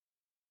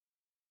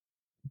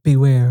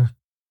Beware,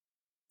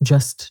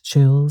 Just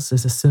Chills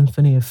is a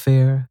symphony of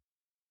fear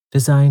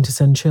designed to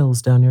send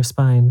chills down your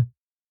spine.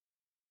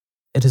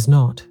 It is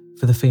not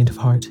for the faint of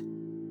heart.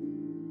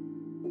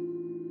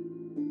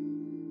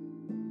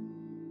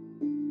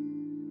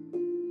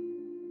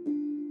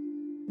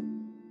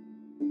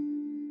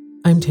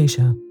 I'm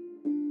Tasha,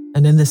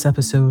 and in this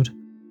episode,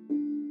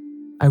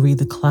 I read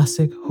the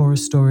classic horror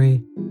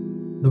story,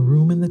 The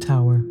Room in the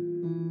Tower,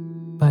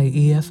 by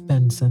E F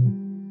Benson.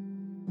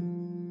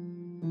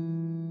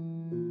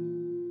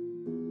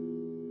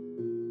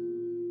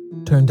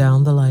 Turn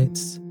down the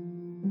lights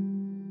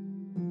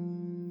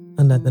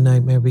and let the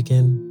nightmare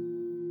begin.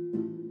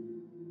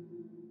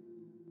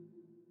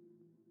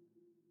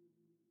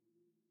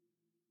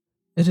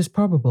 It is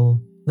probable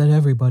that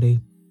everybody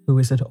who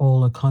is at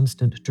all a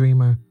constant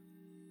dreamer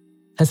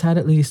has had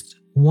at least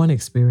one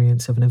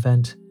experience of an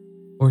event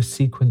or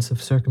sequence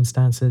of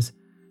circumstances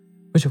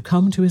which have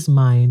come to his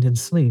mind in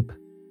sleep,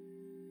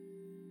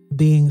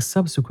 being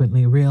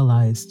subsequently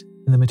realized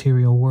in the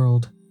material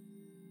world.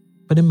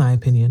 But in my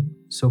opinion,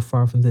 so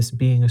far from this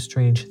being a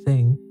strange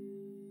thing,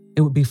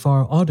 it would be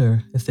far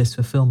odder if this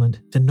fulfillment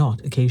did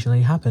not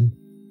occasionally happen,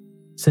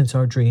 since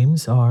our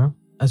dreams are,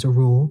 as a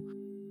rule,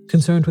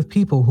 concerned with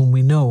people whom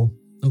we know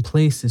and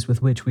places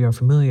with which we are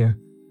familiar,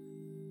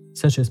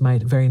 such as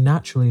might very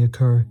naturally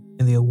occur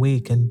in the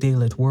awake and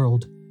daylit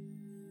world.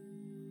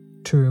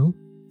 True,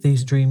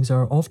 these dreams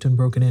are often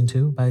broken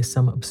into by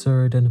some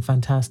absurd and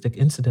fantastic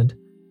incident,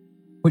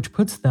 which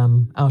puts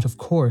them out of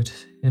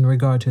court in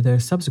regard to their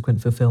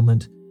subsequent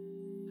fulfillment,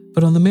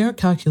 but on the mere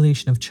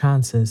calculation of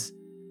chances,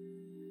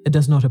 it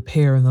does not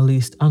appear in the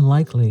least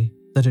unlikely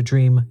that a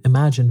dream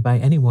imagined by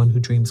anyone who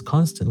dreams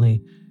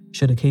constantly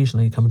should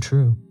occasionally come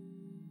true.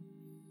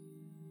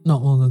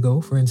 Not long ago,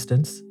 for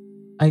instance,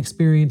 I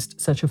experienced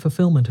such a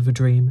fulfillment of a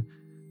dream,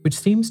 which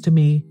seems to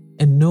me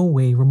in no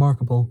way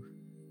remarkable,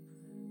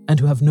 and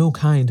to have no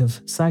kind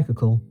of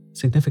psychical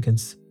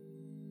significance.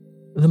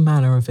 The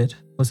manner of it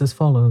was as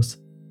follows.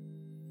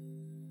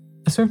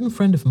 A certain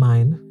friend of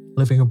mine,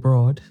 living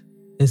abroad,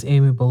 is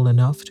amiable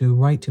enough to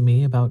write to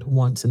me about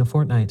once in a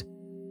fortnight.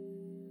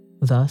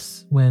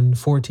 Thus, when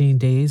 14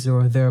 days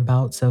or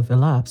thereabouts have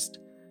elapsed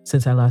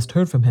since I last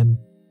heard from him,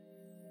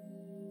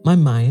 my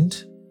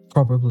mind,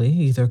 probably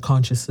either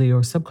consciously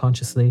or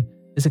subconsciously,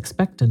 is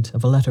expectant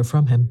of a letter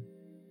from him.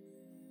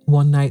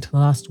 One night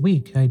last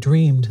week, I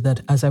dreamed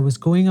that as I was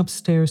going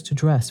upstairs to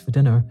dress for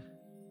dinner,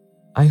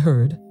 I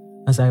heard,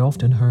 as I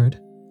often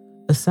heard,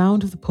 the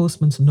sound of the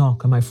postman's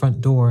knock on my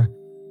front door,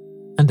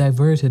 and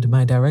diverted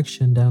my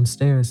direction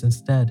downstairs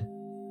instead.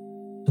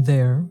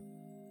 There,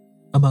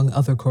 among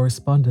other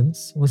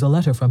correspondence, was a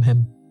letter from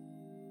him.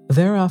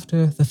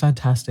 Thereafter the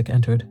fantastic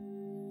entered,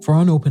 for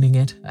on opening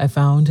it I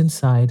found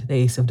inside the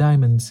ace of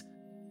diamonds,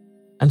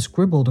 and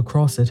scribbled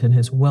across it in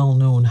his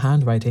well-known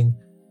handwriting,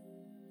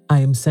 "I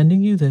am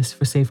sending you this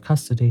for safe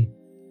custody,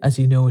 as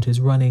you know it is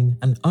running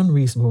an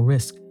unreasonable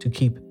risk to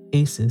keep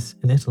aces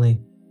in Italy."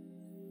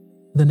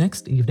 The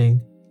next evening,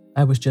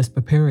 I was just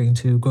preparing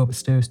to go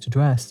upstairs to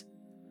dress,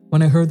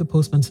 when I heard the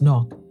postman's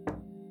knock,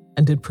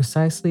 and did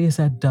precisely as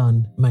I had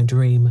done in my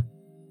dream.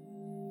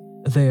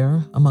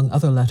 There, among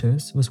other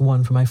letters, was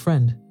one from my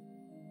friend.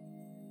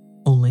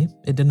 Only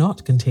it did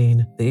not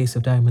contain the ace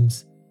of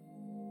diamonds.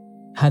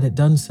 Had it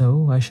done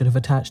so, I should have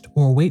attached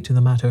more weight to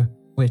the matter,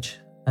 which,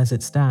 as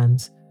it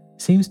stands,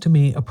 seems to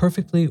me a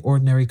perfectly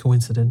ordinary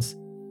coincidence.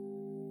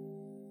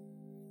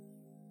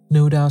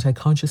 No doubt I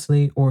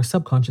consciously or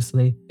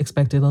subconsciously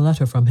expected a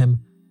letter from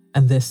him,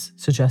 and this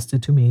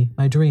suggested to me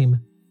my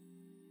dream.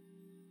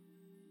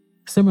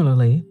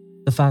 Similarly,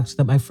 the fact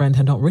that my friend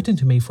had not written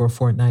to me for a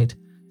fortnight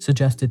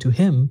suggested to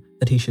him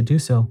that he should do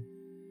so.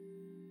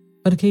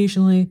 But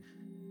occasionally,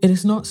 it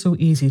is not so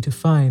easy to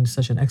find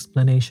such an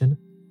explanation.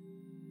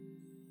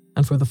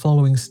 And for the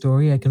following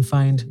story, I can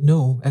find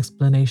no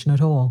explanation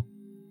at all.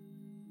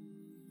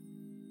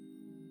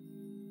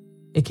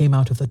 It came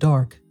out of the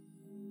dark,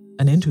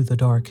 and into the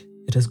dark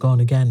it has gone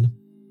again.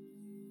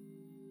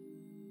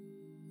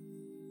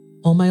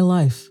 All my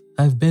life,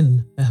 I've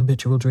been a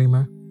habitual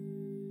dreamer.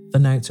 The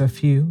nights are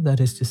few,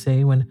 that is to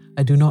say, when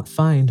I do not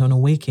find on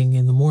awaking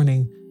in the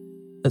morning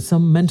that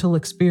some mental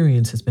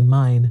experience has been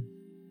mine,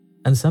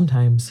 and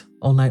sometimes,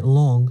 all night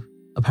long,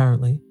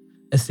 apparently,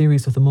 a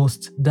series of the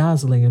most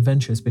dazzling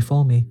adventures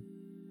befall me.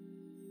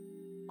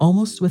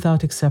 Almost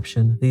without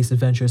exception, these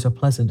adventures are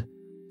pleasant,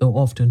 though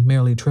often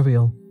merely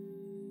trivial.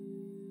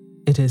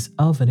 It is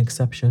of an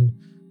exception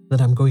that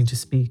I'm going to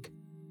speak.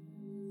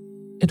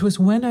 It was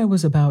when I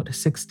was about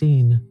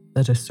 16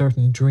 that a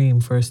certain dream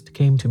first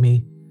came to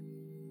me,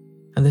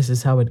 and this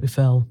is how it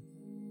befell.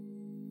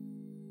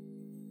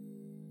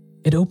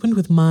 It opened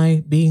with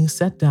my being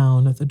set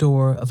down at the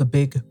door of a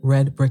big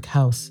red brick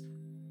house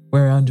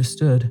where I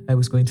understood I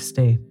was going to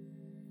stay.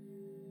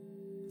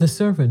 The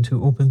servant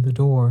who opened the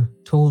door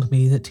told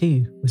me that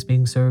tea was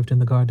being served in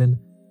the garden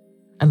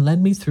and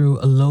led me through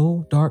a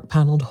low,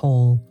 dark-paneled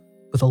hall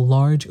with a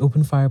large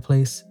open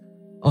fireplace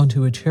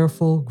onto a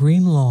cheerful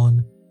green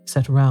lawn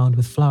set round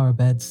with flower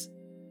beds.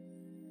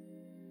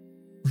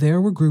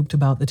 There were grouped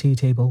about the tea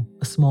table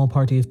a small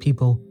party of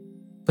people,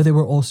 but they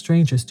were all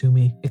strangers to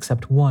me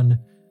except one,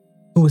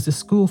 who was a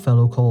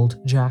schoolfellow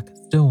called Jack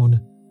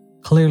Stone,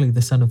 clearly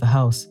the son of the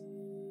house,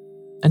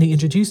 and he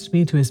introduced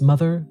me to his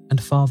mother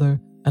and father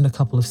and a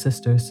couple of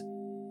sisters.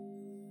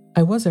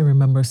 I was, I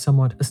remember,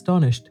 somewhat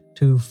astonished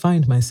to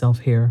find myself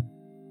here,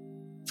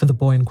 for the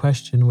boy in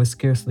question was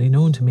scarcely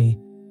known to me,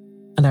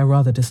 and I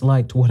rather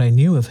disliked what I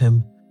knew of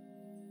him.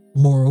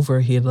 Moreover,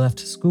 he had left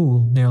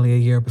school nearly a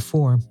year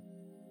before.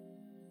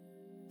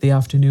 The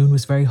afternoon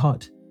was very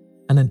hot,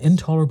 and an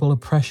intolerable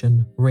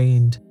oppression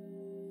reigned.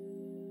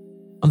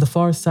 On the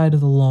far side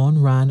of the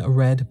lawn ran a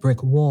red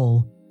brick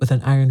wall with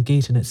an iron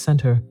gate in its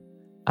centre,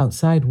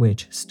 outside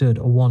which stood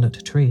a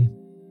walnut tree.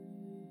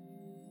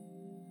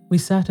 We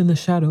sat in the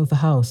shadow of the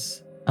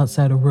house,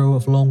 outside a row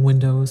of long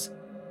windows,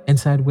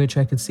 inside which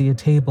I could see a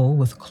table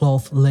with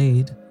cloth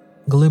laid,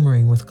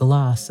 glimmering with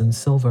glass and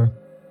silver.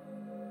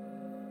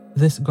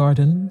 This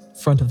garden,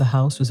 front of the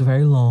house, was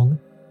very long,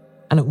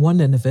 and at one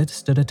end of it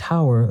stood a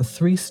tower of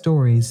 3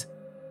 stories,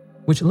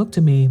 which looked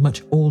to me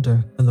much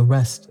older than the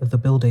rest of the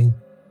building.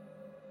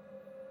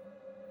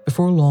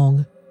 Before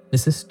long,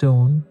 Mrs.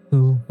 Stone,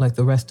 who, like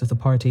the rest of the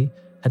party,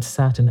 had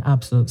sat in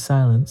absolute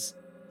silence,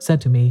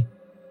 said to me,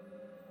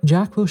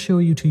 "Jack will show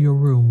you to your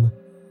room.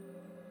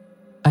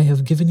 I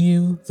have given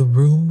you the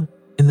room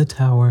in the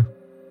tower."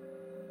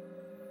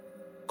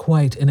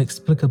 Quite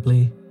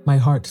inexplicably, my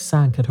heart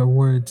sank at her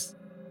words.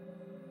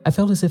 I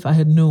felt as if I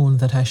had known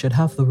that I should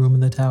have the room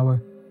in the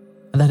tower,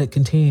 and that it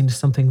contained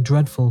something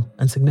dreadful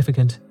and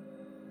significant.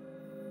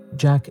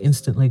 Jack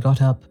instantly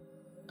got up,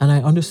 and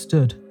I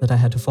understood that I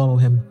had to follow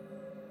him.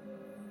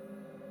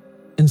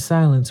 In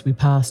silence, we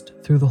passed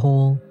through the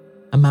hall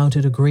and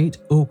mounted a great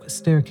oak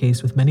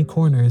staircase with many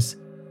corners,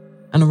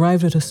 and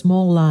arrived at a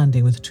small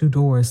landing with 2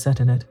 doors set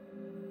in it.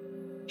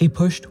 He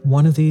pushed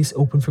one of these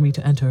open for me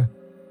to enter,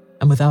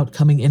 and without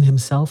coming in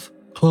himself,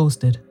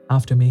 closed it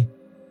after me.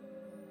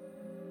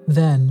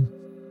 Then,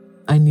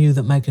 I knew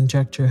that my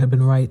conjecture had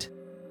been right.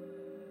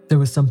 There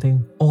was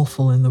something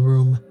awful in the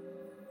room,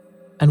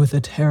 and with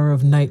the terror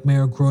of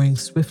nightmare growing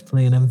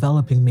swiftly and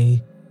enveloping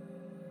me,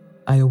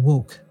 I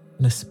awoke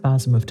in a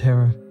spasm of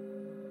terror.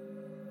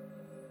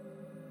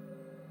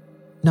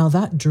 Now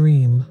that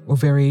dream, or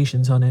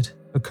variations on it,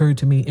 occurred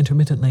to me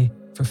intermittently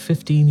for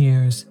 15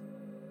 years.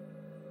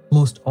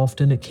 Most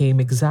often it came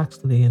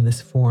exactly in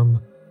this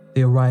form: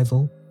 the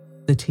arrival,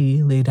 the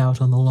tea laid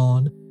out on the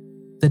lawn,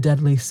 the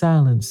deadly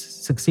silence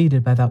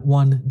succeeded by that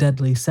one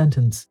deadly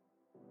sentence,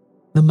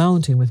 the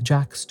mounting with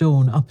Jack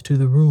Stone up to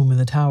the room in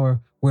the tower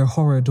where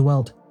horror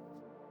dwelt.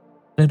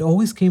 And it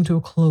always came to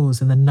a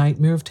close in the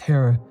nightmare of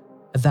terror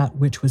at that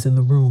which was in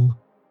the room,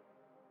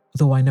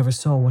 though I never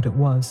saw what it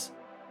was.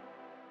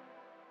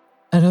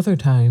 At other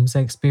times I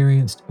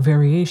experienced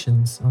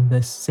variations on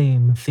this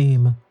same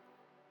theme.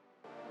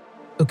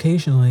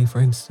 Occasionally, for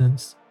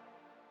instance,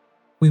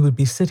 we would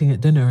be sitting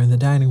at dinner in the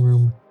dining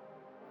room,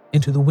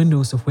 into the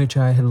windows of which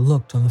I had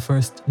looked on the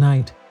first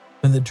night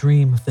when the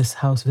dream of this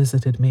house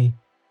visited me.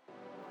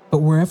 But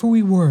wherever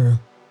we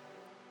were,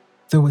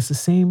 there was the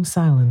same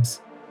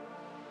silence,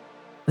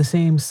 the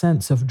same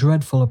sense of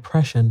dreadful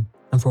oppression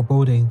and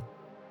foreboding.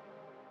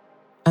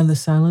 And the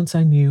silence,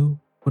 I knew,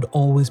 would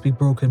always be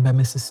broken by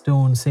Mrs.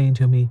 Stone saying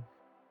to me,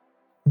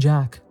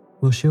 "Jack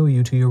will show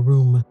you to your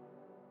room.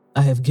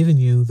 I have given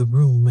you the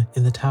room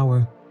in the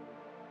tower."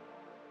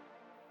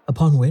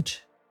 Upon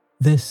which,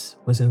 this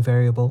was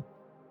invariable,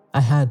 I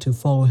had to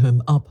follow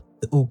him up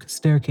the oak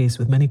staircase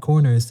with many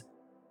corners,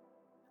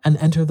 and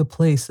enter the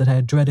place that I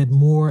had dreaded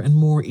more and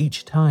more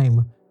each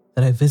time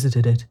that I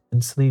visited it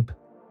in sleep.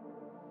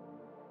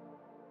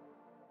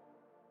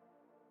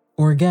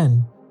 Or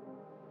again,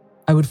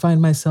 I would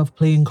find myself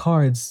playing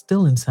cards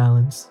still in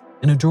silence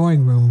in a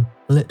drawing room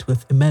lit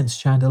with immense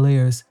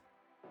chandeliers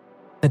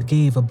that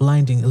gave a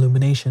blinding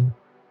illumination.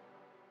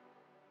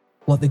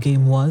 What the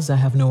game was, I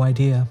have no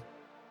idea.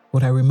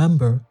 What I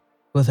remember,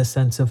 with a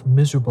sense of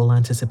miserable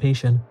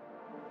anticipation,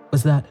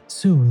 was that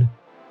soon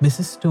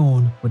Mrs.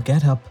 Stone would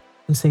get up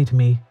and say to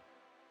me,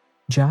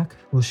 "Jack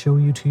will show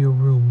you to your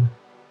room.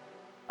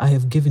 I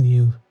have given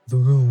you the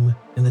room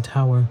in the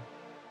tower."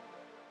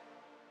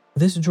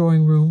 This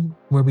drawing room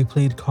where we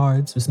played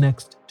cards was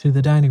next to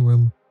the dining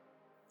room,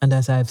 and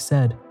as I have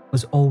said,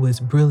 was always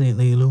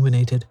brilliantly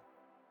illuminated,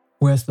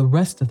 whereas the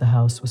rest of the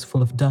house was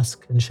full of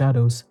dusk and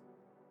shadows.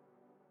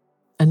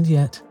 And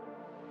yet,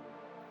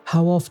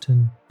 how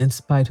often, in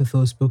spite of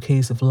those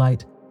bouquets of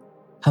light,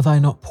 have I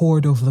not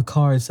pored over the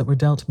cards that were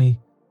dealt me,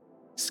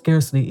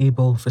 scarcely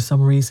able for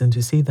some reason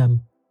to see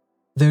them.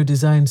 Their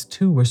designs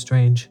too were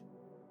strange.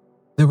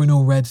 There were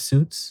no red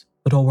suits,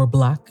 but all were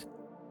black,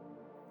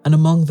 and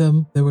among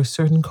them there were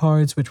certain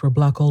cards which were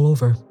black all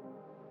over.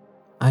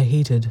 I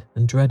hated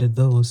and dreaded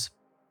those.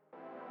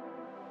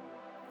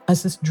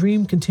 As this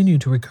dream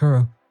continued to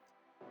recur,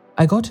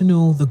 I got to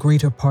know the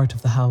greater part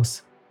of the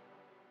house.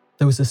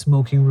 There was a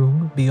smoking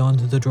room beyond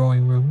the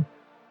drawing room,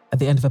 at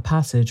the end of a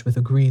passage with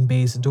a green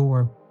baize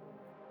door.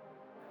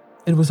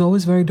 It was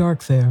always very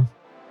dark there,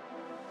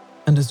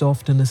 and as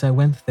often as I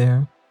went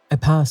there, I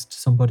passed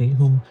somebody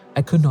whom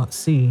I could not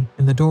see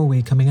in the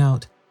doorway coming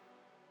out.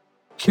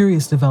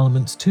 Curious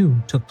developments,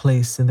 too, took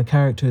place in the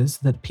characters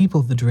that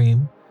peopled the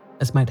dream,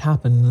 as might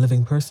happen in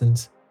living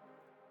persons.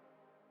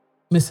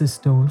 Mrs.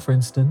 Stone, for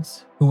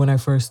instance, who when I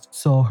first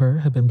saw her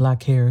had been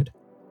black-haired,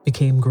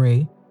 became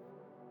grey,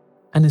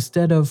 and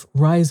instead of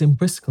rising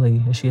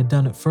briskly as she had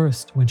done at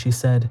first when she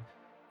said,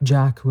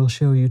 "Jack will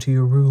show you to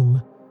your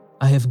room.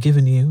 I have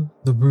given you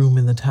the room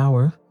in the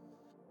tower,"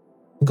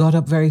 got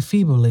up very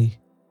feebly,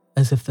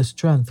 as if the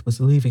strength was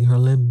leaving her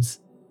limbs.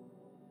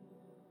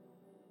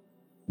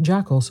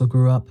 Jack also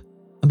grew up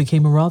and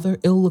became a rather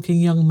ill-looking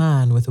young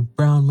man with a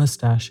brown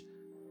moustache,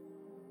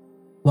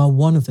 while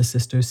one of the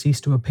sisters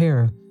ceased to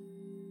appear,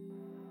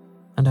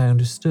 and I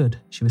understood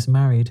she was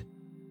married.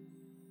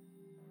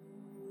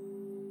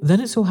 Then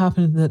it so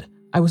happened that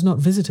I was not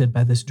visited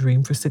by this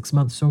dream for 6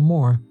 months or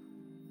more,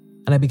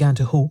 and I began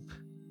to hope,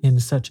 in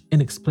such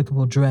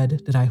inexplicable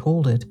dread did I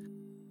hold it,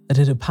 that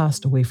it had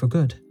passed away for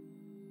good.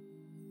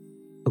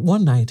 But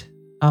one night,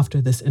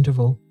 after this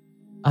interval,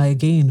 I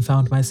again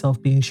found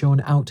myself being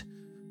shown out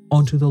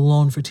onto the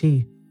lawn for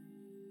tea,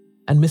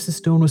 and Mrs.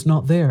 Stone was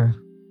not there,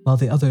 while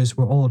the others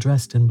were all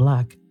dressed in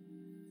black.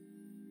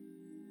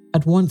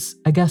 At once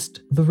I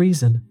guessed the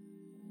reason,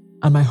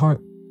 and my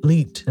heart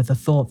leaped at the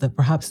thought that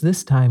perhaps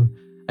this time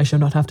I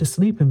should not have to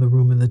sleep in the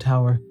room in the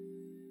tower.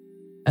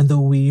 And though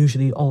we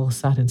usually all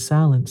sat in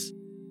silence,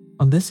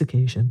 on this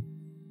occasion,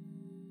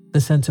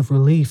 the sense of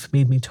relief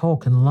made me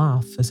talk and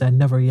laugh as I had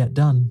never yet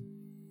done.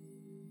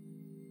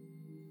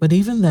 But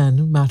even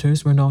then,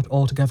 matters were not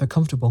altogether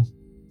comfortable,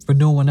 for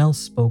no one else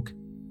spoke,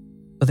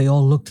 but they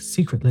all looked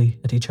secretly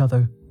at each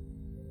other.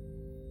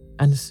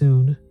 And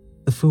soon,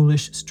 the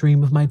foolish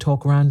stream of my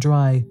talk ran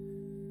dry,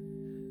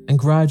 and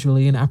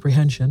gradually an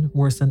apprehension,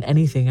 worse than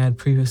anything I had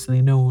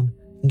previously known,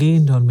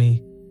 gained on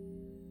me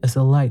as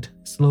the light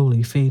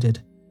slowly faded.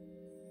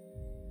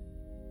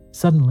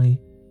 Suddenly,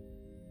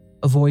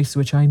 a voice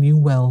which I knew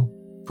well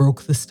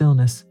broke the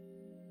stillness,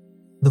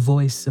 the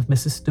voice of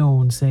Mrs.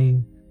 Stone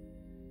saying,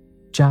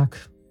 "Jack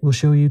will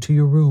show you to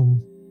your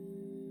room.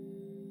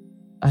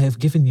 I have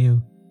given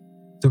you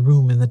the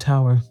room in the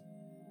tower."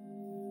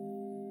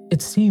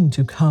 It seemed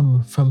to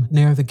come from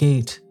near the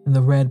gate in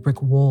the red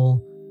brick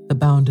wall that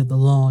bounded the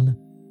lawn,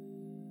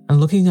 and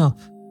looking up,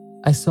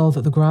 I saw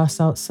that the grass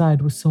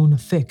outside was sown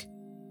thick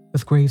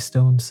with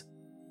gravestones.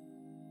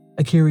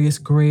 A curious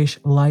greyish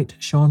light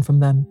shone from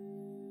them,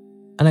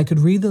 and I could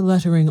read the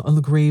lettering on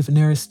the grave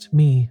nearest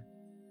me,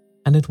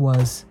 and it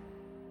was,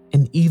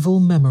 "In evil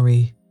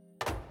memory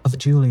of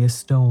Julius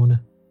Stone."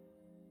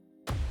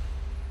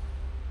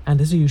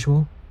 And as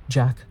usual,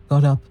 Jack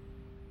got up,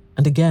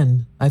 and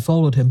again I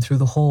followed him through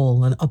the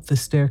hall and up the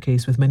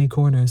staircase with many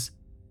corners.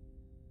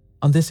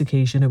 On this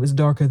occasion it was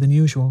darker than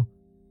usual,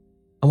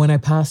 and when I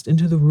passed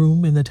into the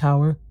room in the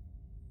tower,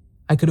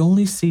 I could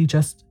only see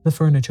just the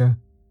furniture,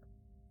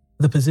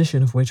 the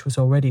position of which was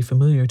already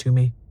familiar to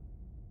me.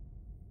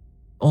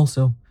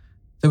 Also,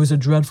 there was a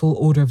dreadful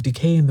odour of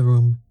decay in the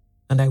room,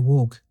 and I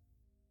woke,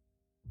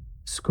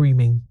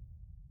 screaming.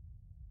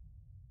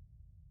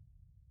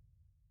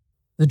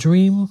 The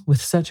dream,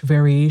 with such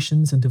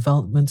variations and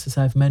developments as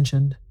I've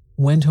mentioned,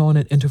 went on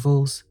at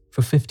intervals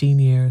for 15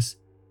 years.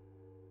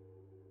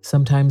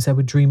 Sometimes I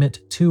would dream it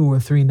 2 or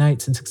 3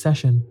 nights in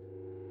succession.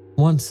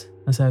 Once,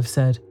 as I've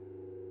said,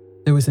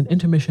 there was an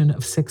intermission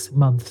of 6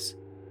 months.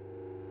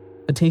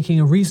 But taking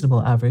a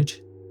reasonable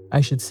average,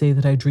 I should say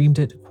that I dreamed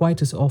it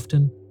quite as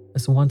often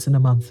as once in a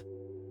month.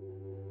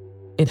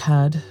 It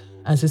had,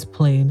 as is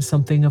plain,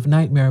 something of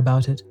nightmare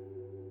about it,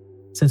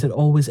 since it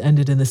always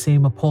ended in the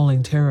same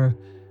appalling terror,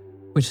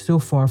 which so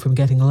far from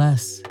getting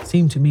less,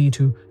 seemed to me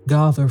to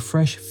gather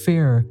fresh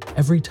fear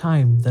every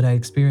time that I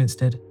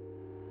experienced it.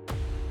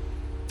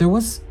 There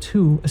was,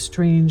 too, a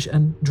strange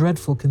and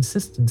dreadful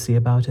consistency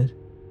about it.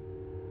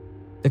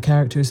 The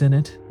characters in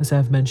it, as I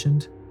have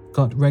mentioned,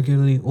 got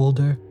regularly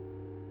older.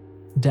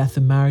 Death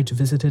and marriage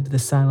visited the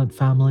silent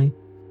family,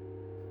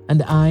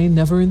 and I,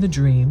 never in the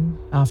dream,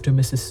 after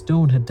Mrs.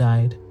 Stone had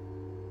died,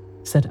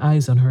 set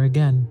eyes on her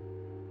again.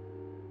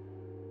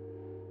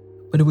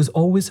 But it was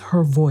always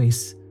her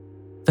voice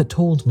that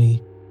told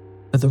me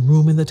that the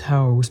room in the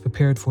tower was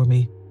prepared for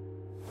me.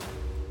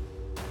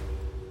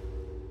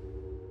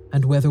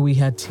 And whether we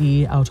had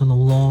tea out on the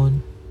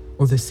lawn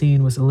or the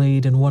scene was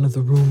laid in one of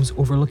the rooms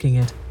overlooking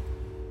it,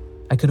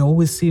 I could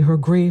always see her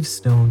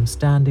gravestone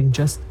standing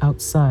just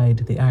outside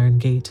the iron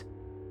gate.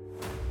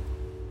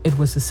 It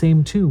was the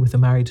same too with the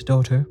married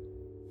daughter.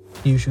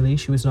 Usually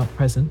she was not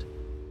present,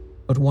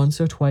 but once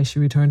or twice she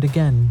returned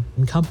again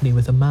in company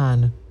with a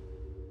man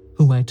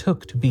whom I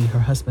took to be her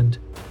husband.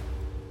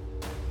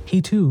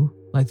 He too,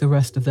 like the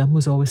rest of them,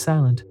 was always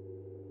silent,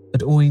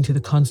 but owing to the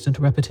constant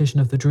repetition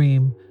of the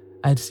dream,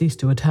 I had ceased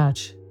to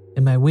attach,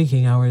 in my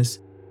waking hours,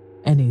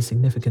 any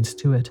significance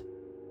to it.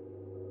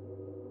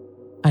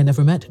 I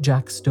never met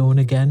Jack Stone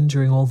again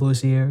during all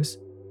those years,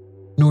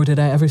 nor did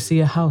I ever see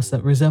a house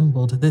that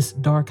resembled this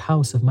dark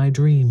house of my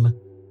dream.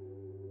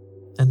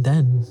 And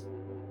then,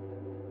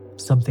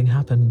 something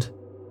happened.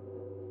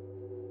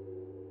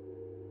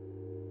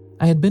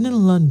 I had been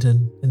in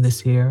London in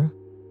this year,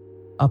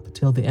 up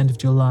till the end of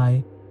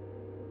July,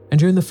 and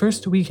during the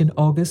first week in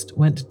August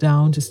went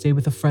down to stay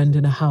with a friend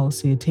in a house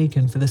he had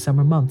taken for the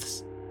summer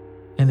months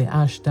in the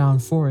Ashdown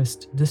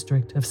Forest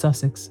district of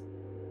Sussex.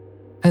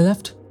 I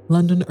left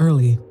London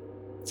early,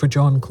 for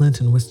John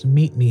Clinton was to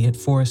meet me at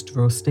Forest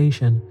Row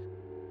Station,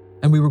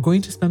 and we were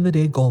going to spend the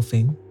day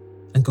golfing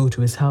and go to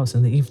his house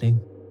in the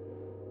evening.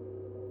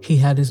 He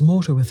had his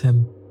motor with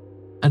him,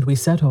 and we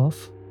set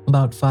off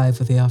about 5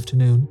 of the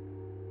afternoon,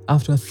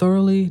 after a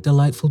thoroughly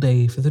delightful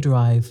day for the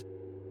drive,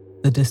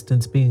 the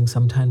distance being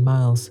some 10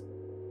 miles.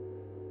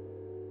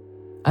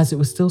 As it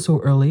was still so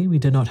early, we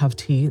did not have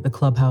tea at the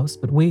clubhouse,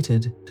 but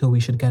waited till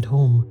we should get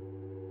home.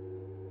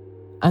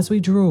 As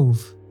we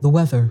drove, the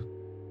weather,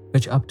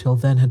 which up till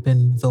then had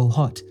been, though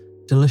hot,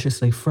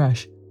 deliciously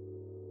fresh,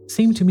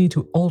 seemed to me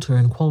to alter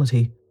in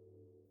quality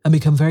and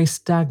become very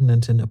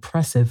stagnant and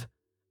oppressive,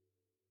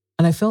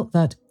 and I felt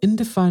that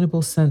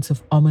indefinable sense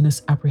of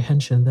ominous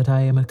apprehension that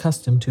I am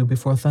accustomed to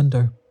before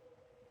thunder.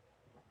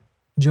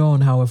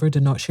 John, however,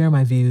 did not share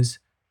my views,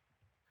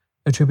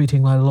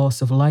 attributing my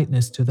loss of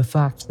lightness to the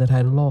fact that I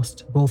had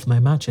lost both my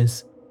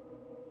matches.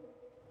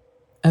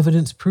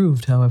 Evidence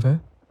proved,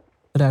 however,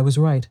 that I was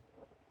right,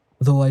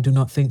 though I do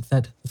not think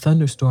that the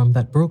thunderstorm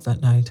that broke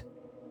that night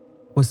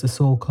was the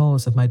sole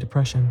cause of my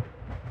depression.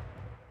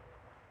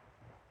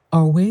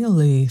 Our way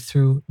lay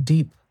through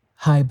deep,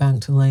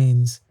 high-banked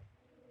lanes,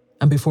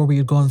 and before we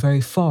had gone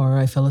very far,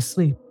 I fell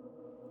asleep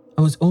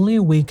and was only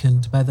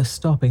awakened by the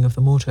stopping of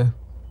the motor.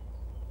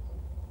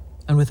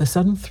 And with a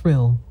sudden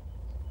thrill,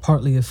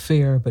 partly of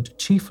fear but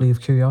chiefly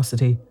of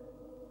curiosity,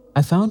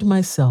 I found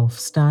myself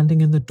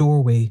standing in the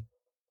doorway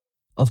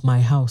of my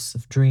house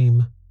of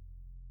dream.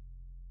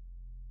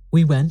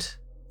 We went,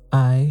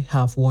 I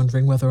half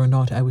wondering whether or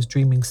not I was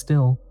dreaming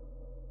still,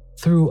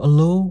 through a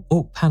low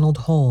oak-panelled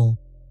hall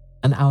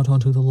and out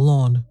onto the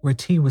lawn where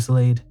tea was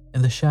laid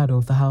in the shadow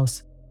of the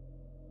house.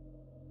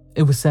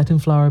 It was set in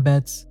flower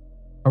beds,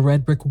 a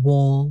red brick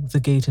wall with a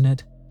gate in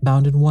it,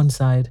 bounded one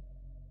side,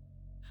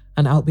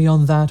 and out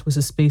beyond that was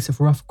a space of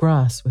rough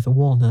grass with a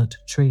walnut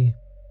tree.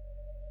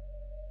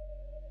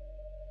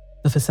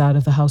 The facade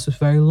of the house was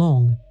very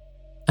long,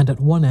 and at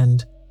one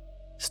end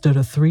stood a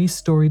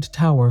 3-storied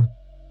tower,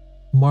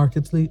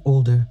 markedly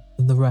older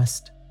than the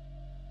rest.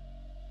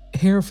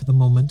 Here, for the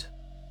moment,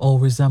 all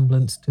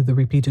resemblance to the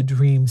repeated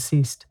dream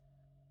ceased.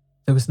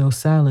 There was no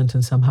silent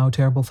and somehow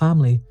terrible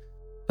family,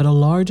 but a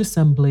large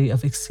assembly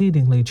of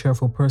exceedingly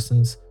cheerful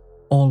persons,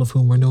 all of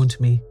whom were known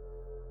to me.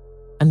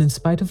 And in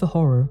spite of the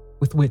horror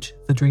with which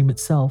the dream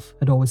itself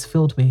had always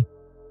filled me,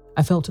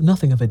 I felt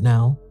nothing of it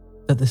now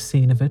that the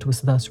scene of it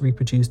was thus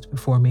reproduced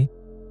before me.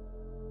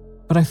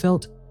 But I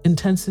felt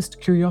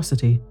intensest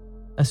curiosity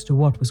as to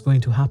what was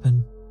going to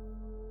happen.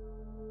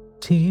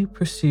 Tea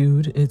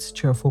pursued its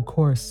cheerful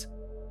course,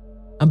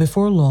 and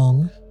before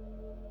long,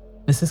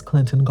 Mrs.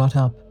 Clinton got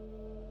up.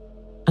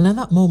 And at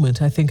that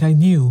moment, I think I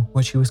knew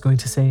what she was going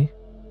to say.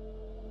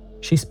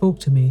 She spoke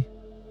to me,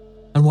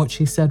 and what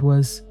she said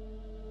was,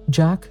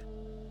 "Jack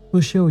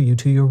will show you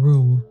to your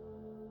room.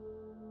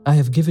 I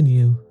have given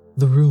you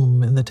the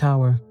room in the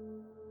tower."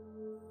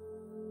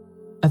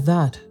 At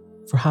that,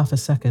 for half a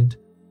second,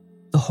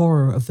 the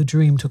horror of the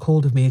dream took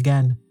hold of me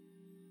again,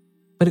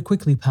 but it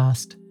quickly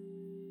passed,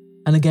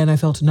 and again I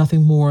felt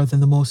nothing more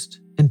than the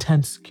most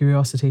intense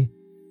curiosity.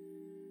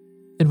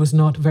 It was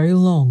not very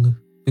long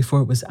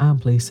before it was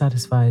amply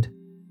satisfied.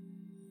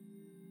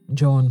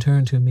 John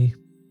turned to me.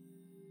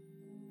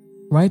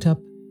 "Right up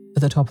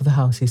at the top of the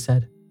house," he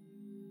said,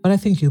 "but I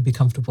think you'll be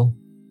comfortable.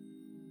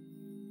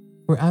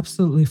 We're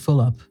absolutely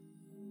full up.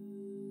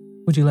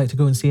 Would you like to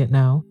go and see it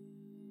now?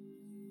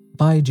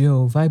 By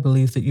Jove, I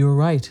believe that you were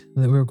right,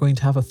 that we were going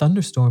to have a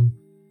thunderstorm.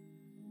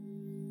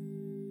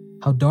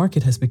 How dark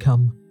it has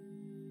become."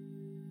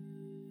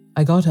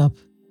 I got up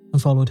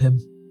and followed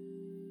him.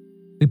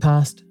 We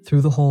passed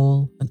through the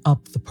hall and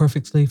up the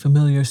perfectly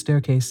familiar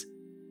staircase.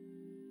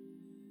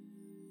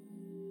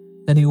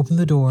 Then he opened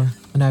the door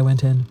and I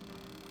went in.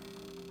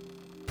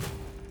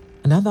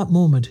 And at that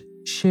moment,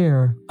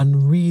 sheer,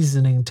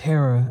 unreasoning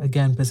terror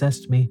again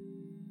possessed me.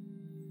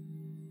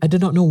 I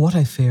did not know what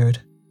I feared.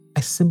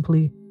 I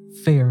simply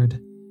feared.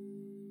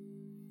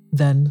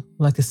 Then,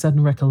 like a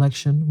sudden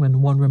recollection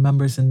when one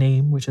remembers a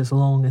name which has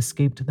long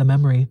escaped the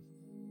memory,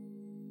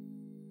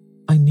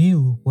 I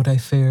knew what I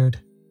feared.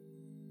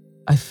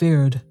 I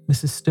feared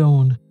Mrs.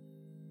 Stone,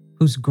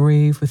 whose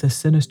grave with a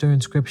sinister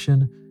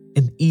inscription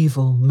in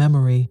evil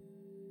memory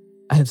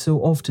I had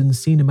so often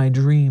seen in my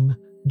dream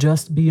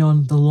just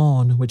beyond the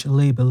lawn which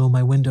lay below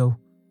my window.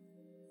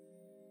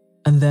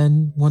 And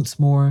then, once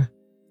more,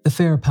 the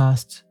fear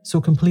passed so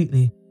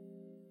completely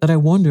that I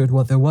wondered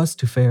what there was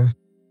to fear,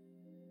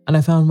 and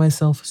I found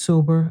myself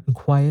sober and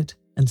quiet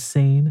and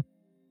sane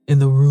in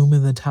the room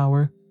in the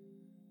tower,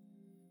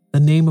 the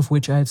name of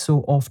which I had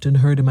so often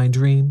heard in my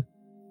dream,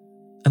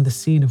 and the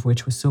scene of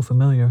which was so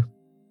familiar.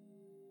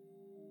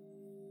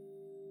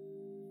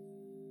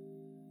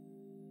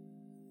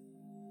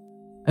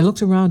 I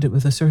looked around it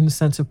with a certain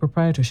sense of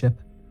proprietorship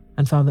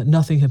and found that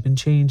nothing had been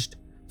changed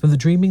from the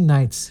dreaming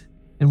nights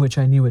in which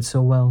I knew it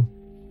so well.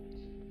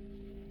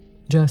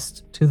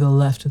 Just to the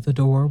left of the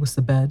door was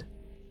the bed,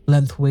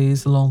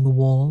 lengthways along the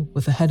wall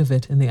with the head of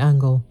it in the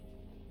angle.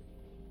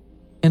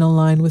 In a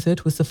line with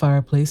it was the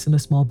fireplace and a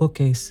small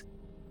bookcase.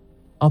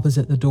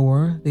 Opposite the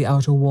door, the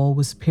outer wall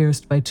was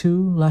pierced by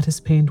 2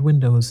 lattice-paned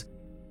windows,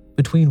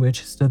 between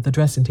which stood the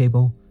dressing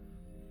table,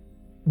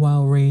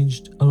 while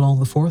ranged along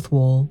the 4th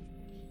wall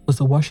was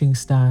the washing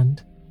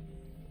stand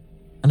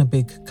and a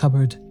big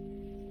cupboard.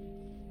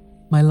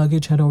 My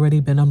luggage had already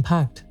been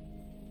unpacked,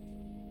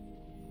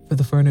 for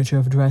the furniture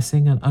of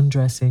dressing and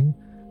undressing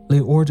lay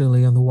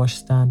orderly on the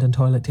washstand and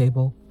toilet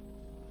table,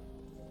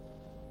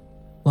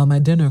 while my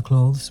dinner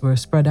clothes were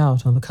spread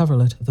out on the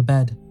coverlet of the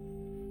bed.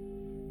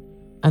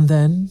 And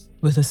then,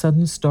 with a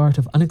sudden start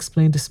of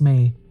unexplained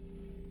dismay,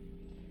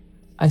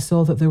 I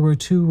saw that there were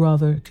 2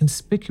 rather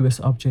conspicuous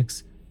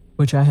objects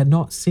which I had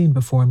not seen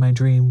before in my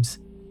dreams.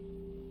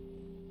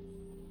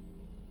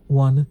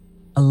 One,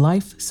 a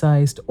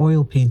life-sized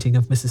oil painting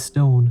of Mrs.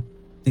 Stone.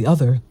 The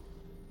other,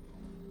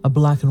 a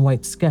black and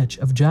white sketch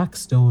of Jack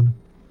Stone,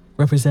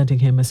 representing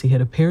him as he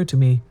had appeared to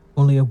me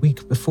only a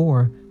week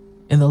before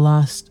in the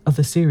last of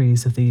the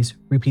series of these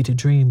repeated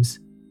dreams.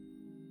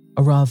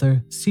 A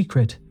rather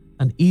secret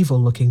and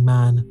evil-looking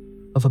man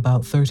of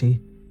about 30.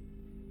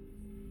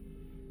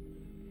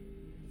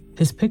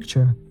 His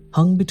picture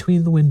hung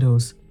between the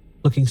windows,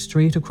 looking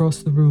straight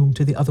across the room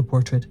to the other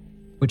portrait,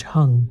 which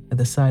hung at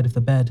the side of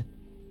the bed.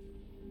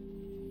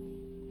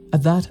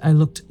 At that I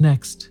looked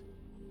next,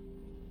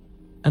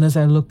 and as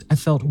I looked I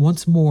felt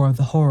once more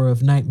the horror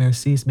of nightmare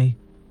seize me.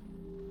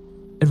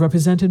 It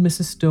represented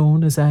Mrs.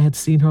 Stone as I had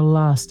seen her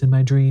last in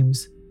my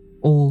dreams,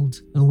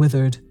 old and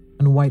withered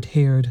and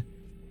white-haired.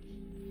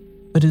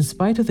 But in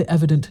spite of the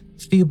evident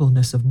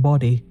feebleness of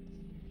body,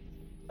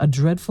 a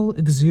dreadful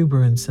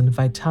exuberance and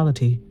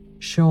vitality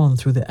shone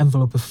through the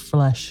envelope of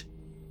flesh.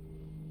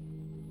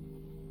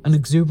 An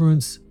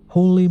exuberance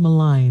wholly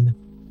malign,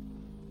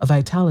 a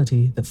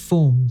vitality that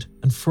foamed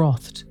and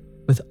frothed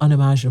with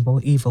unimaginable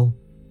evil.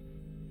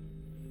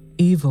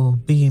 Evil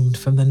beamed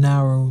from the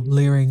narrow,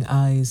 leering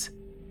eyes.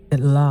 It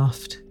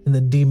laughed in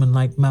the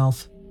demon-like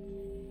mouth.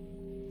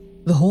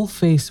 The whole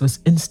face was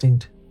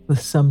instinct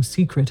with some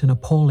secret and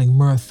appalling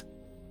mirth.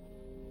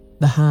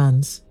 The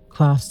hands,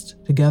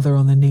 clasped together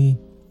on the knee,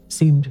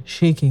 seemed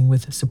shaking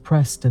with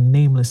suppressed and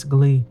nameless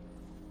glee.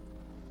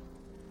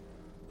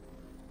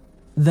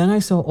 Then I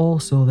saw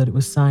also that it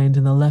was signed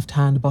in the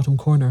left-hand bottom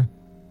corner,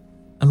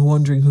 and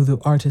wondering who the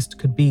artist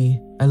could be,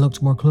 I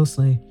looked more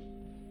closely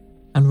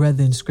and read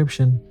the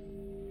inscription,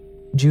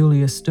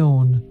 Julia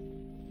Stone,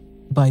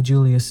 by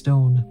Julia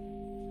Stone.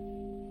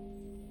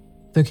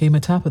 There came a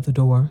tap at the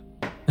door,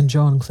 and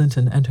John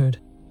Clinton entered.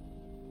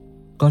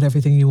 "Got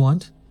everything you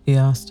want?" he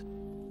asked.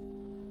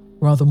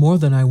 "Rather more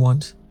than I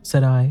want,"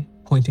 said I,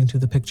 pointing to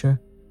the picture.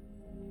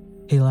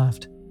 He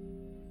laughed.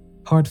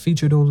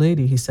 "Hard-featured old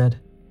lady," he said.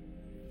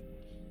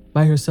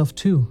 "By herself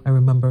too, I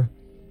remember.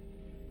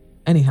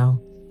 Anyhow,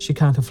 she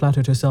can't have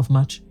flattered herself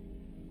much."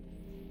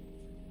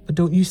 "But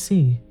don't you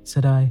see,"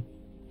 said I,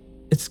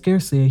 "it's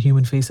scarcely a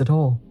human face at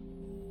all.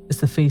 It's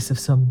the face of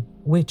some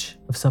witch,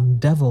 of some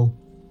devil."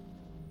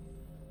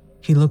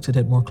 He looked at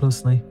it more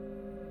closely.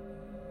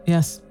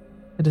 "Yes,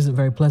 it isn't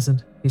very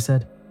pleasant," he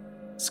said.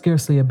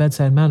 "Scarcely a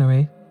bedside manner,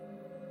 eh?"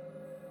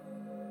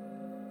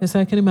 "Yes,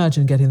 I can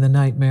imagine getting the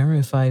nightmare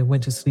if I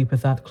went to sleep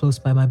with that close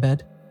by my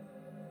bed.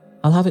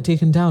 I'll have it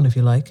taken down if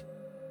you like."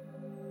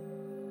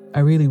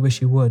 "I really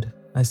wish you would,"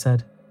 I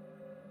said.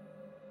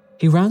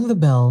 He rang the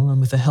bell, and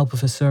with the help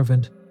of a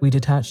servant, we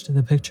detached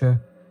the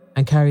picture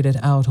and carried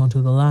it out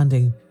onto the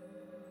landing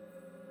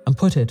and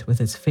put it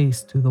with its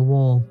face to the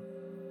wall.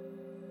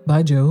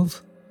 "By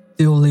Jove,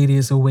 the old lady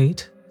is a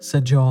weight,"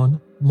 said John,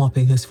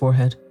 mopping his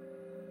forehead.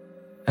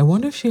 "I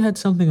wonder if she had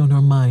something on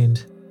her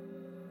mind."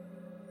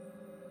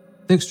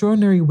 The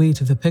extraordinary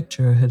weight of the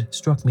picture had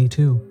struck me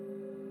too.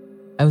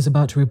 I was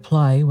about to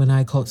reply when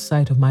I caught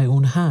sight of my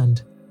own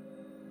hand.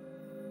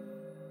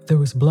 There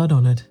was blood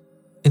on it,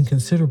 in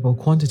considerable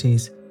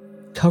quantities,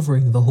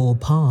 covering the whole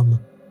palm.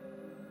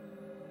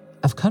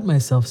 "I've cut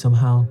myself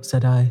somehow,"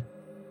 said I.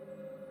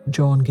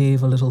 John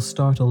gave a little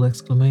startled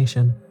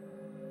exclamation.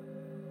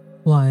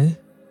 "Why,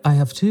 I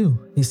have too,"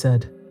 he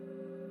said.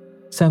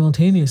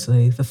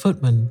 Simultaneously, the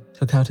footman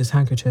took out his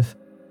handkerchief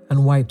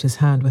and wiped his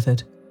hand with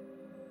it.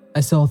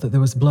 I saw that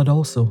there was blood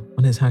also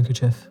on his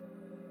handkerchief.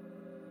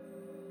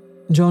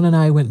 John and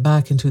I went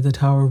back into the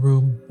tower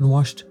room and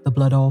washed the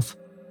blood off.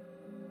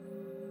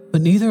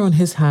 But neither on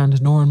his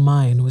hand nor on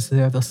mine was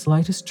there the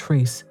slightest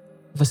trace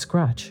of a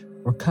scratch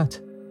or cut.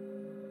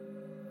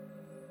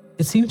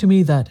 It seemed to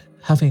me that,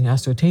 having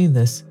ascertained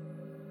this,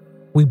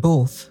 we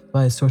both,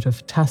 by a sort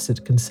of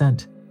tacit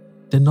consent,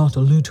 did not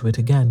allude to it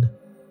again.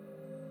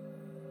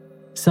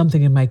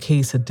 Something in my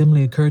case had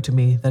dimly occurred to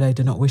me that I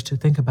did not wish to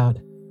think about.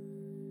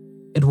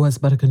 It was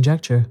but a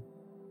conjecture,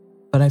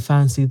 but I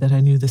fancied that I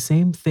knew the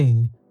same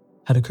thing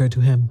had occurred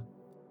to him.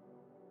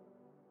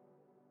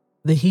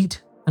 The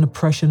heat and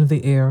oppression of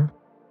the air,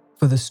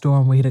 for the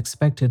storm we had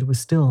expected was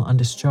still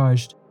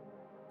undischarged,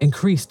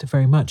 increased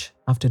very much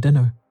after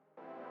dinner.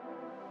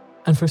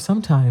 And for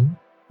some time,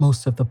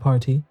 most of the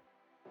party,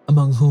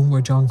 among whom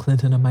were John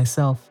Clinton and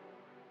myself,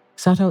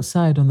 sat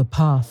outside on the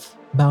path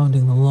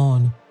bounding the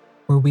lawn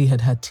where we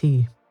had had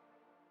tea.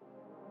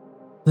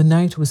 The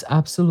night was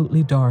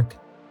absolutely dark,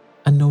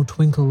 and no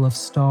twinkle of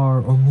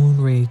star or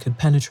moon ray could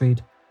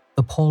penetrate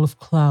the pall of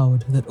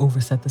cloud that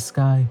overset the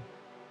sky.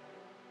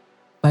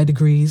 By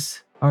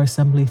degrees, our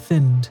assembly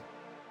thinned.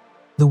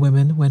 The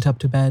women went up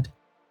to bed,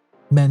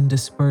 men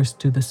dispersed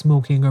to the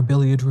smoking or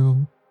billiard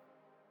room,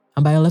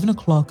 and by 11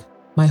 o'clock,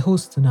 my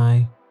host and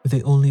I were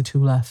the only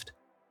two left.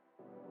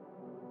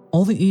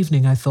 All the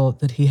evening I thought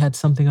that he had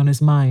something on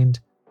his mind,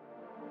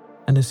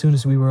 and as soon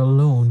as we were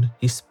alone,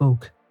 he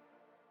spoke.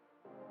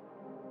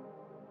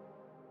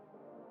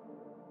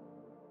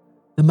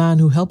 The man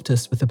who helped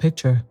us with the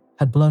picture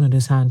had blood on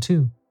his hand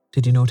too,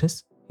 did you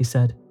notice? He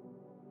said.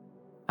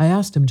 I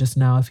asked him just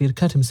now if he had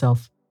cut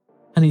himself,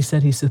 and he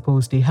said he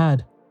supposed he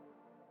had,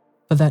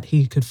 but that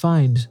he could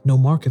find no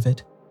mark of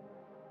it.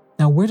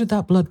 Now where did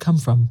that blood come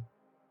from?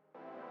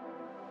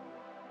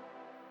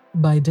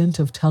 By dint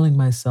of telling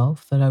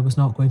myself that I was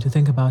not going to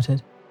think about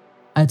it,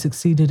 I had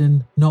succeeded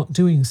in not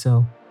doing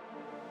so,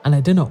 and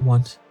I did not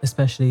want,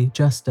 especially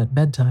just at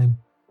bedtime,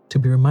 to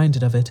be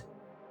reminded of it.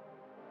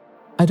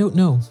 I don't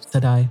know,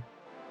 said I,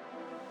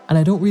 and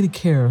I don't really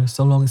care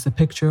so long as the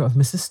picture of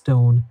Mrs.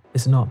 Stone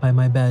is not by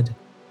my bed.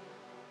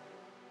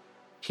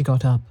 He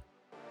got up.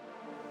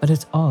 But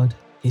it's odd,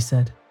 he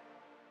said.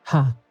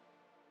 Ha.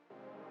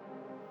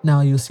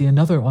 Now you'll see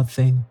another odd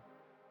thing.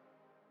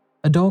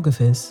 A dog of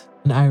his,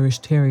 an Irish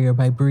terrier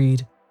by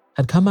breed,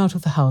 had come out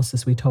of the house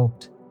as we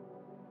talked.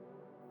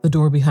 The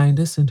door behind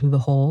us into the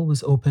hall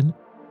was open,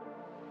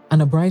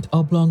 and a bright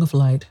oblong of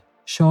light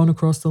shone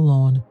across the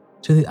lawn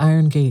to the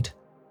iron gate,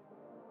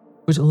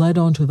 which led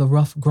onto the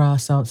rough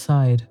grass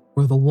outside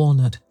where the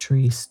walnut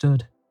tree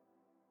stood.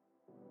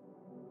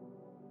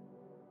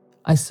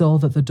 I saw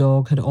that the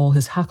dog had all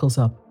his hackles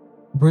up,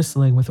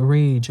 bristling with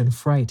rage and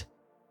fright.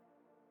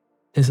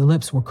 His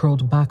lips were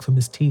curled back from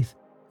his teeth,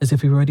 as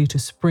if he were ready to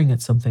spring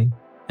at something,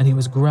 and he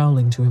was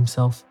growling to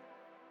himself.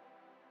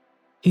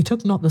 He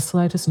took not the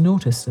slightest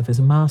notice of his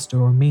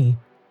master or me,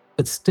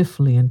 but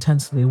stiffly and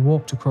tensely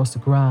walked across the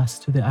grass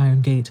to the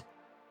iron gate.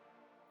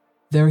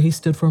 There he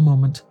stood for a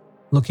moment,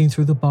 looking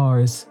through the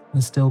bars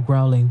and still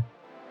growling.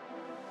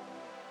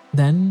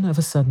 Then, of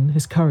a sudden,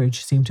 his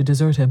courage seemed to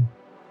desert him.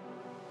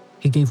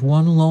 He gave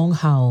one long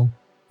howl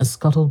and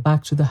scuttled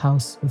back to the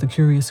house with a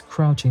curious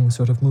crouching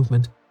sort of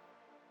movement.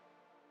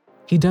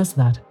 He does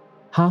that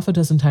half a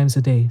dozen times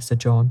a day, said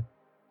John.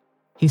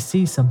 He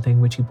sees something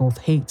which he both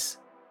hates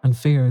and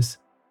fears.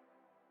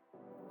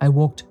 I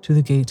walked to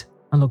the gate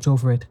and looked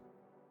over it.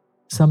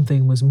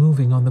 Something was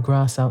moving on the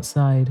grass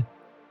outside,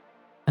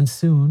 and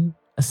soon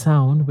a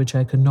sound which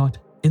I could not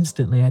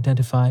instantly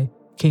identify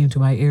came to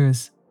my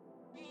ears.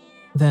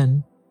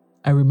 Then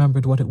I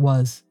remembered what it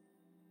was.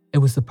 It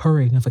was the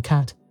purring of a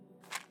cat.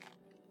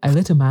 I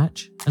lit a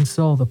match and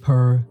saw the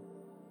purr.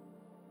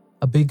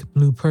 A big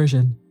blue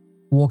Persian,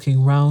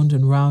 walking round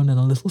and round in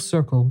a little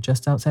circle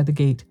just outside the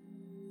gate,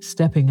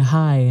 stepping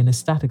high and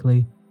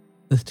ecstatically,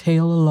 with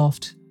tail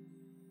aloft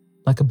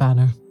like a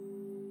banner.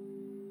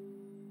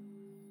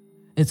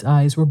 Its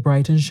eyes were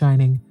bright and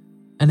shining,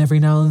 and every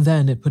now and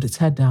then it put its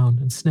head down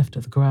and sniffed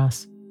at the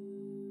grass.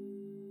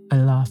 I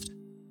laughed.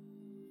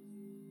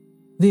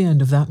 The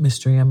end of that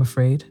mystery, I'm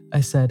afraid,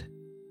 I said.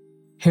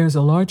 Here's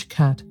a large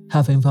cat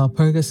having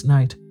Walpurgis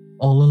night,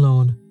 all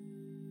alone.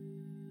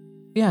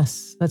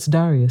 Yes, that's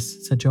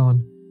Darius, said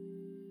John.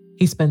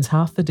 He spends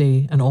half the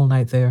day and all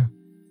night there.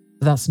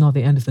 But that's not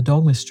the end of the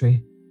dog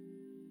mystery.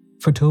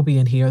 For Toby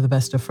and he are the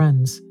best of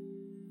friends.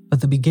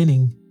 But the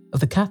beginning of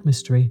the cat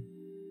mystery.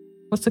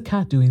 What's the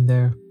cat doing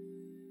there?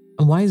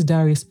 And why is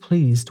Darius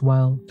pleased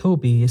while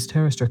Toby is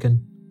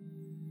terror-stricken?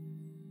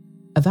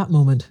 At that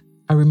moment,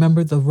 I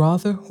remembered the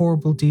rather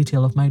horrible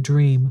detail of my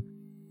dream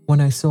when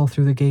I saw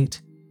through the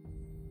gate.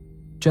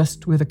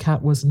 Just where the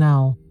cat was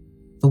now,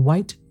 the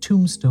white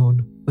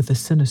tombstone with the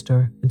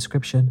sinister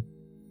inscription.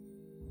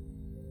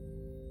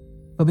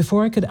 But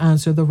before I could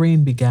answer, the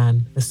rain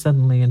began as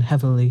suddenly and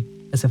heavily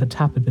as if a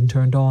tap had been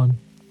turned on.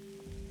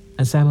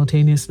 And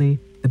simultaneously,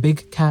 the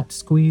big cat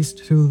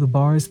squeezed through the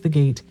bars of the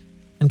gate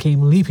and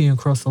came leaping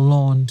across the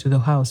lawn to the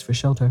house for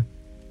shelter.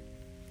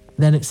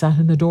 Then it sat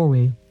in the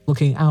doorway,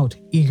 looking out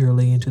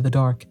eagerly into the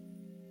dark.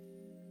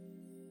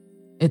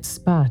 It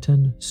spat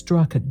and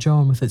struck at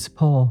John with its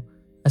paw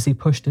as he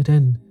pushed it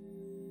in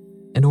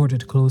order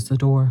to close the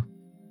door.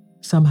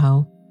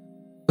 Somehow,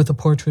 with the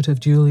portrait of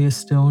Julius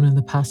Stone in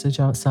the passage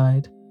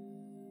outside,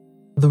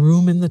 the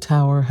room in the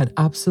tower had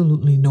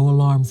absolutely no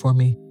alarm for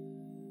me,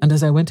 and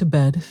as I went to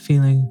bed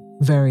feeling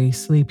very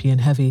sleepy and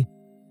heavy,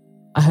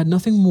 I had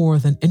nothing more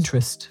than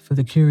interest for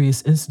the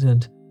curious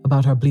incident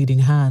about our bleeding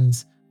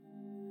hands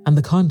and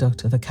the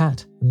conduct of the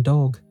cat and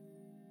dog.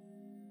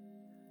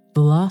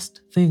 The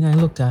last thing I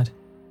looked at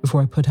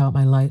before I put out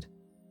my light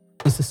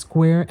was the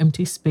square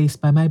empty space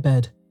by my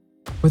bed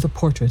where the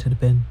portrait had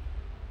been.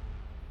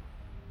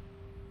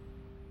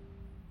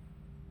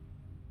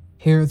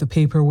 Here the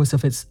paper was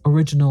of its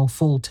original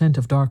full tint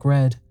of dark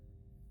red.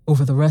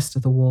 Over the rest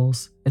of the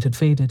walls, it had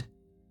faded.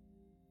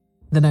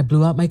 Then I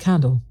blew out my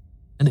candle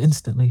and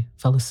instantly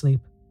fell asleep.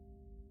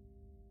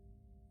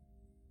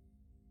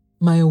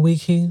 My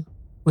awaking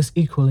was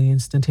equally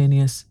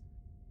instantaneous,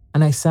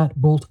 and I sat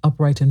bolt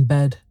upright in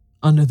bed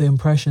under the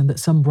impression that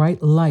some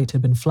bright light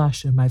had been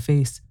flashed in my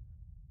face,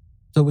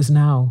 though it was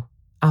now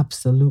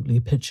absolutely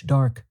pitch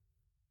dark.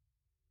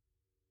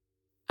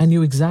 I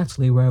knew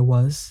exactly where I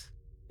was,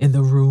 in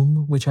the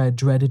room which I had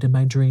dreaded in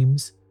my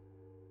dreams,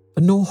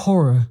 but no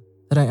horror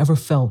that I ever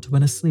felt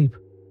when asleep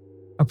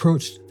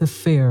approached the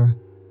fear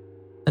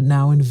that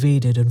now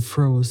invaded and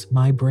froze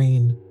my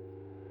brain.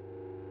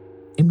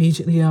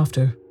 Immediately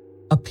after,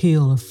 a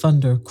peal of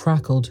thunder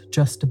crackled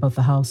just above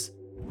the house,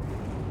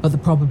 but the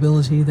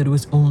probability that it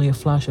was only a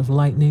flash of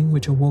lightning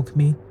which awoke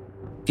me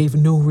gave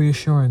no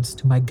reassurance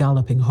to my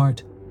galloping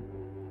heart.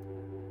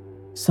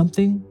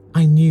 Something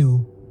I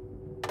knew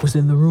was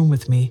in the room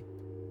with me,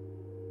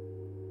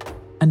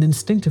 and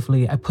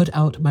instinctively I put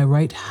out my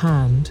right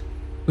hand,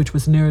 which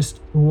was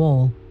nearest the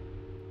wall,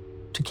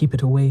 to keep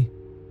it away.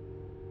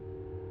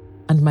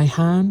 And my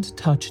hand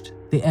touched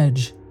the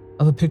edge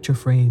of a picture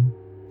frame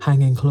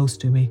hanging close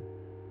to me.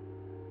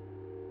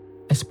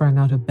 I sprang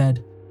out of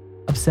bed,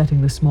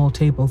 upsetting the small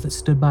table that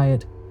stood by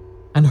it,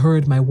 and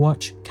heard my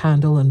watch,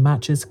 candle, and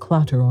matches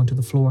clatter onto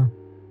the floor.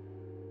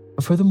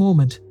 But for the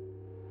moment,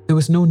 there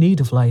was no need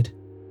of light,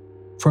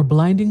 for a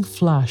blinding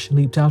flash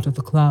leaped out of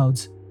the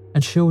clouds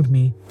and showed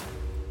me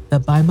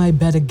that by my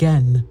bed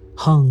again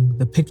hung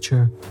the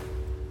picture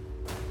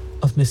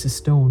of Mrs.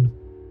 Stone.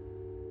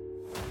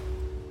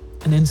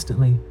 And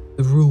instantly,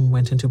 the room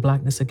went into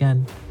blackness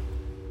again.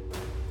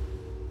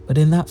 But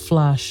in that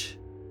flash,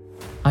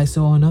 I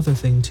saw another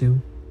thing too,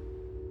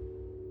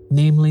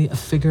 namely a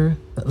figure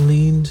that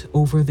leaned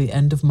over the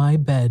end of my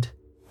bed,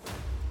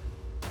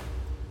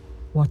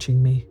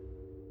 watching me.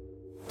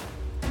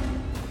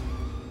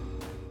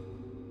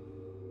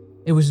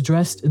 It was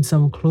dressed in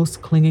some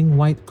close-clinging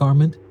white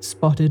garment,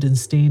 spotted and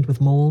stained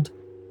with mold,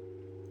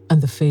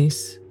 and the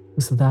face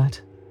was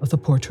that of the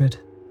portrait.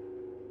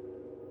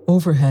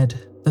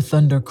 Overhead, the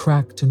thunder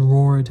cracked and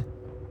roared,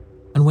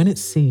 and when it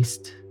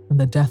ceased and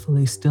the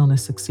deathly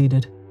stillness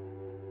succeeded,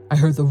 I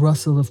heard the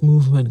rustle of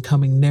movement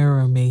coming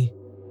nearer me,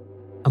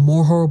 and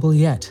more horrible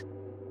yet,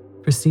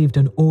 perceived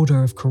an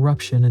odor of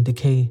corruption and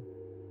decay.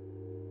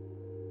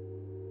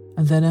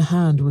 And then a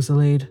hand was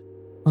laid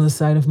on the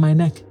side of my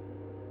neck,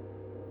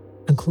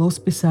 and close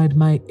beside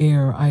my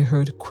ear I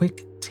heard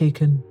quick,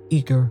 taken,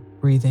 eager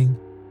breathing.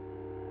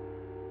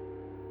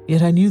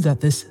 Yet I knew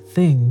that this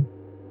thing,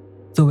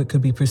 though it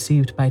could be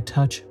perceived by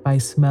touch, by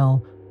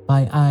smell,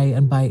 by eye,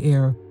 and by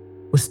ear,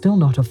 was still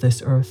not of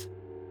this earth,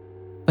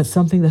 but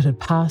something that had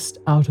passed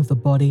out of the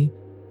body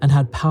and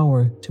had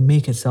power to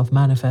make itself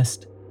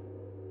manifest.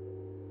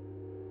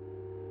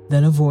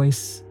 Then a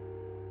voice,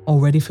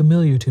 already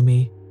familiar to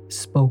me,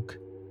 spoke.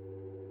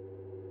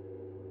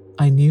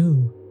 "I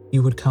knew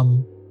you would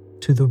come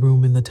to the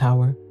room in the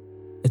tower,"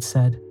 it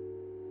said.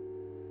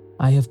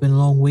 "I have been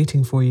long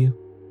waiting for you.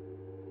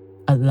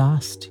 At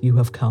last you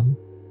have come.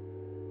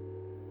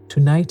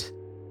 Tonight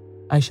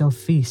I shall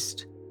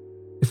feast.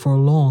 Before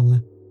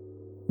long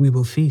we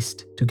will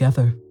feast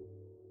together."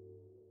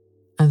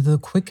 And the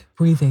quick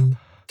breathing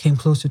came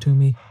closer to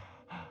me.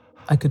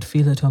 I could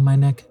feel it on my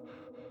neck.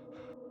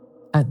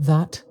 At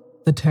that,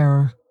 the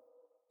terror,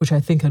 which I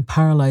think had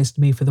paralyzed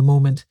me for the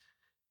moment,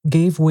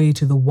 gave way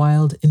to the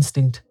wild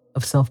instinct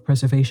of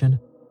self-preservation.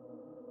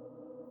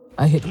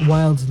 I hit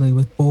wildly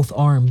with both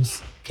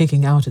arms,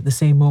 kicking out at the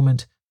same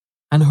moment,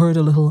 and heard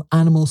a little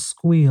animal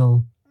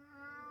squeal,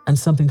 and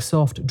something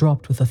soft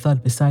dropped with a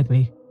thud beside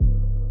me.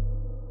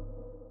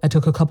 I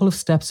took a couple of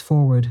steps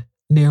forward,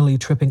 nearly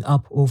tripping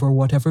up over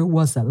whatever it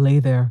was that lay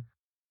there,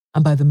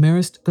 and by the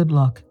merest good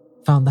luck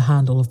found the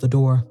handle of the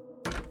door.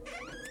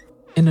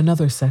 In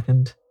another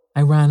second,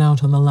 I ran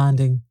out on the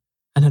landing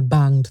and had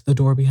banged the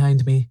door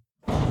behind me.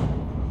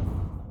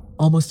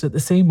 Almost at the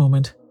same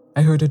moment,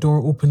 I heard a door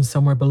open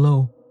somewhere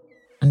below,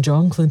 and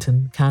John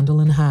Clinton, candle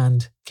in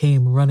hand,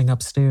 came running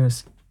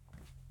upstairs.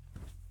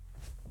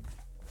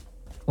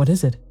 "What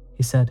is it?"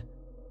 he said.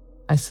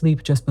 "I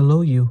sleep just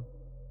below you,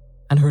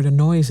 and heard a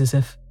noise as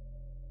if...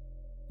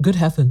 Good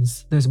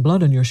heavens, there's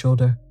blood on your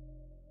shoulder."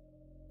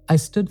 I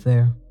stood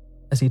there,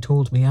 as he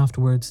told me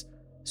afterwards,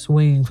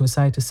 swaying from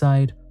side to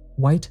side,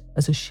 white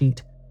as a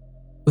sheet,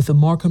 with a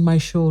mark on my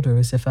shoulder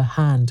as if a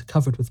hand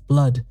covered with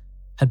blood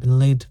had been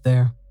laid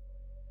there.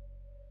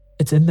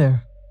 "It's in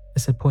there," I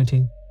said,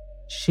 pointing.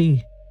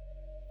 "She,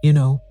 you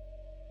know.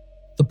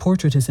 The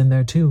portrait is in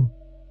there too,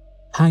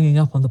 hanging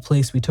up on the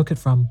place we took it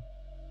from."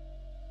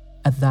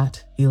 At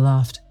that, he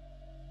laughed.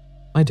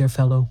 "My dear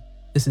fellow,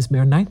 this is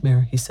mere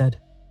nightmare," he said.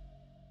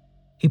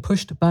 He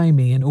pushed by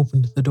me and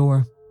opened the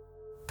door.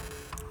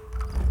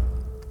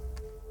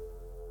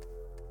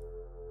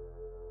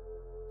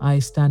 I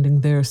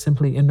standing there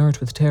simply inert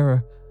with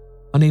terror,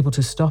 unable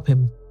to stop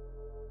him,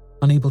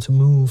 unable to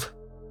move.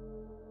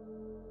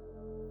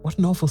 "What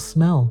an awful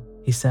smell,"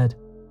 he said.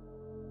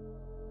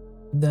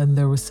 Then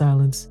there was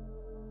silence.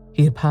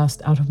 He had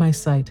passed out of my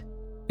sight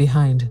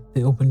behind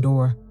the open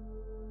door.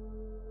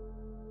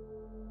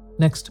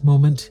 Next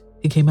moment,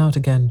 he came out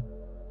again,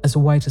 as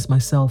white as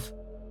myself,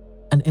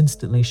 and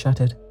instantly shut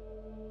it.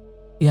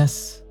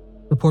 "Yes,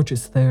 the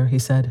portrait's there," he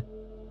said.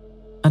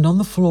 "And on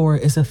the floor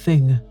is a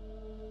thing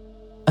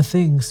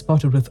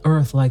spotted with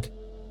earth like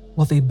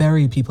what they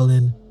bury people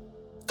in.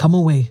 Come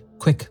away,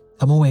 quick,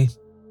 come away."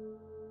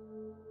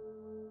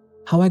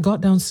 How I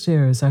got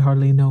downstairs, I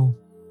hardly know.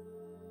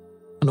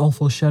 An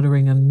awful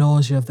shuddering and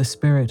nausea of the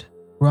spirit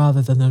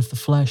rather than of the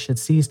flesh had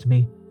seized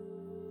me,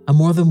 and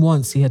more than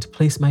once he had to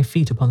place my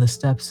feet upon the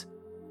steps,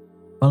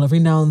 while every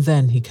now and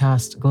then he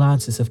cast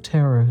glances of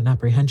terror and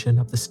apprehension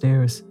up the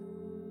stairs.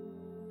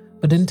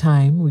 But in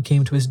time we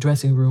came to his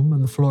dressing room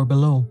on the floor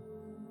below,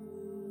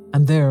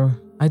 and there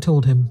I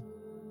told him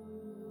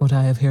what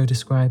I have here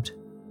described.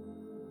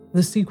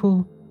 The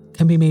sequel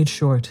can be made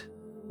short,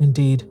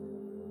 indeed.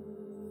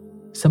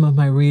 Some of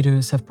my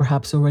readers have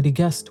perhaps already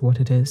guessed what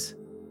it is,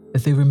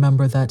 if they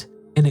remember that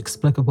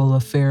inexplicable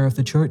affair of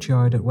the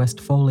churchyard at West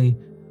Foley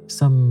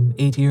some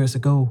 8 years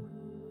ago,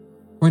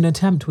 where an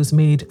attempt was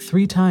made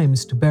 3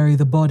 times to bury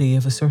the body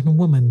of a certain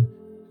woman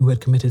who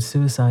had committed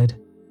suicide.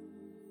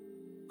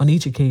 On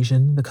each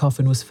occasion, the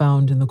coffin was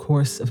found in the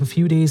course of a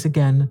few days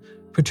again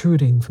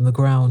protruding from the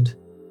ground.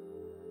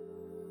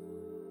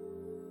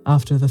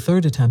 After the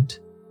 3rd attempt,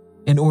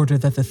 in order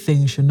that the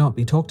thing should not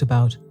be talked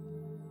about,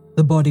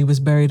 the body was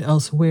buried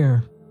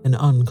elsewhere in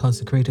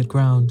unconsecrated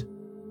ground.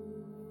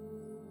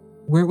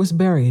 Where it was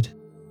buried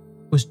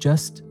was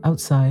just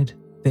outside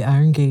the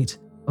iron gate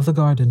of the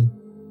garden,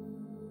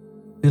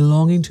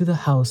 belonging to the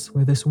house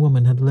where this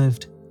woman had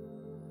lived.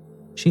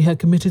 She had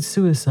committed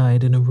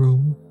suicide in a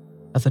room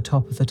at the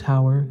top of the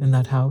tower in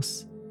that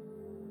house.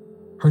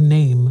 Her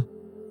name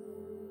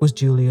was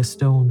Julia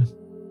Stone.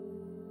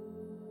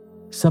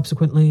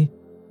 Subsequently,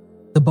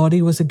 the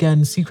body was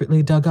again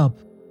secretly dug up,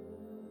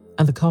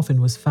 and the coffin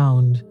was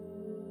found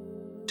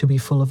to be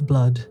full of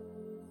blood.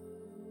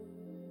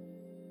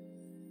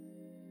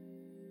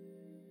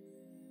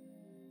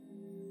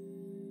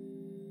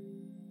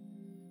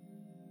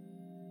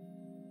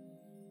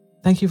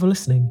 Thank you for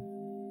listening.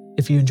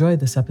 If you enjoyed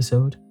this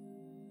episode,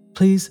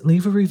 please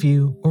leave a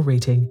review or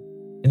rating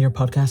in your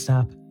podcast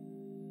app.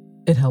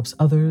 It helps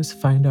others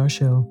find our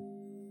show.